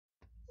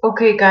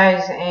Okay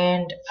guys,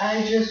 and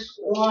I just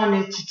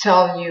wanted to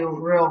tell you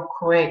real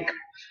quick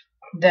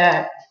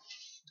that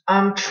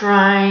I'm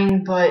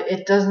trying, but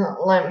it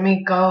doesn't let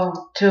me go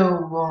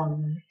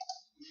to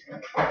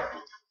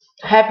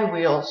Happy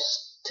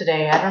Wheels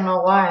today. I don't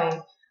know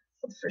why,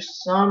 but for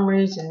some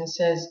reason it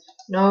says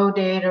no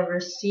data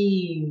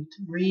received,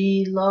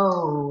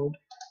 reload.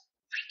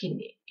 Freaking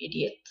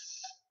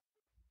idiots.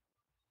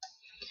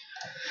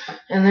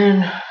 And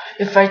then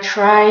if I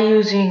try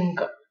using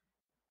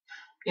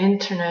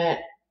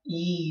Internet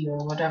E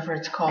or whatever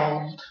it's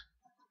called,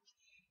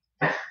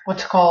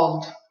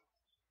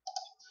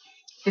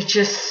 it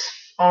just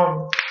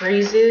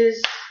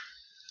freezes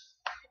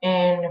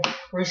and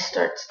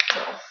restarts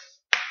itself.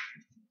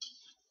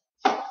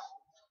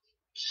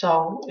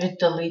 So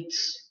it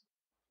deletes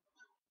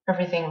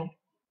everything.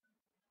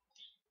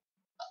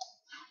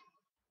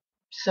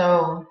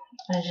 So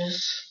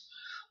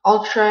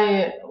I'll try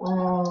it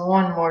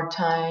one more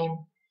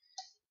time.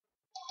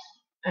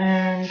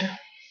 And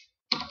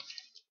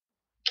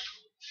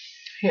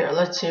here,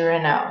 let's see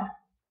right now.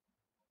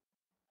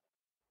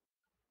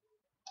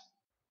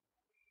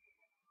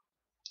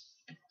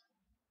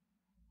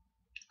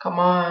 Come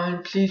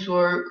on, please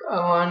work. I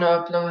wanna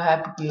upload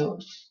Happy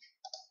Wheels.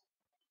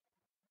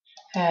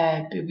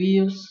 Happy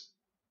Wheels.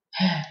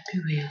 Happy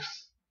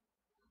Wheels.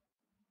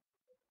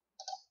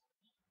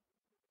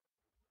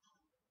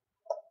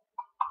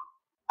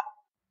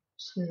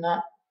 It's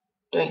not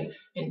doing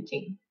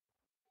anything.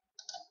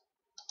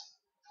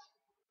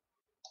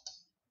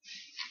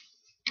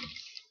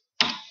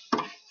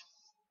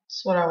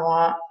 That's what I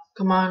want.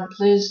 Come on,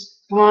 please.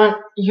 Come on.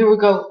 Here we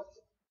go.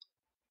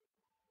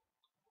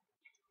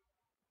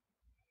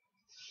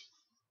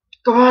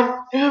 Come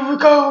on. Here we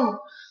go.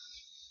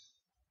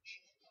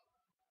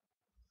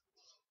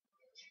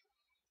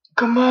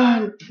 Come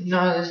on.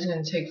 No, this is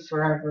gonna take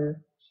forever.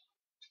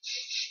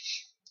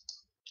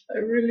 I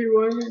really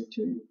wanted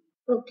to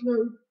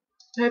upload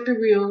Happy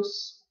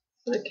Wheels,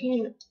 but I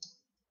can't.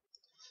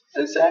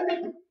 I'm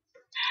sorry.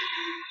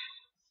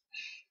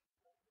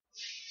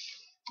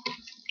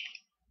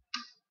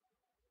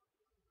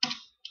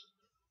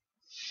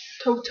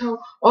 Toto.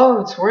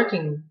 Oh, it's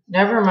working.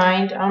 Never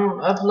mind. I'm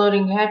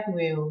uploading Happy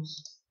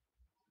Wheels.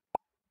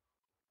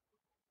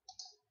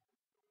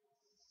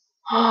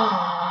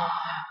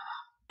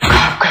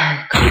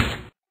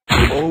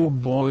 Oh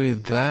boy,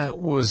 that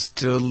was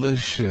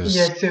delicious.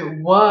 Yes,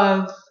 it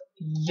was.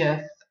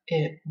 Yes,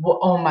 it was.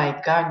 Oh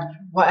my god.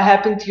 What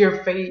happened to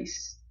your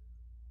face?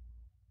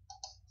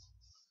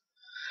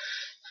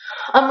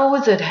 I'm a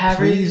wizard, Harry.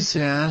 Please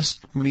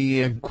ask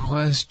me a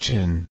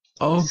question.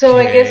 Okay. So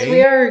I guess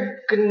we are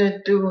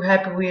gonna do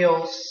Happy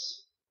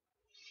Wheels.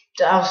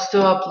 I'll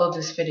still upload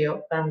this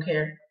video. I don't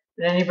care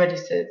what anybody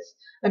says.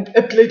 I'm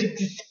uploading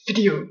this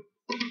video.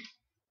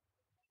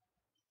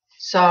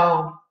 So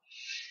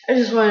I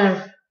just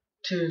wanted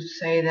to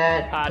say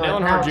that.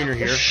 Dylan Hart Jr.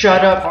 here.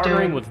 Shut up,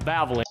 Partnering dude. with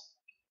Valvoline.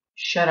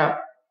 Shut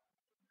up.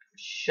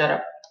 Shut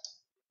up.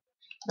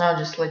 I'll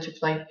just let you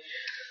play.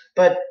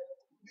 But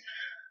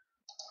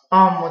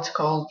what's it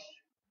called?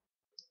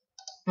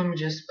 Let me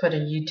just put a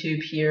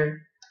YouTube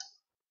here.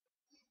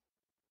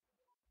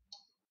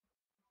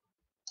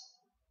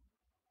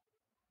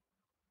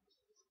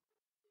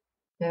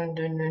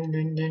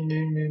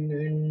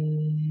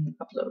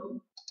 Upload.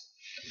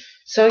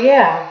 So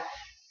yeah,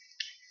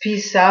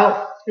 peace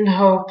out, and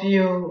hope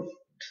you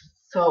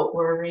felt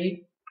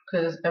worried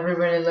because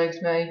everybody likes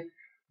my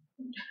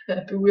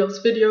Happy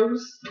Wheels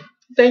videos.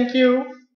 Thank you.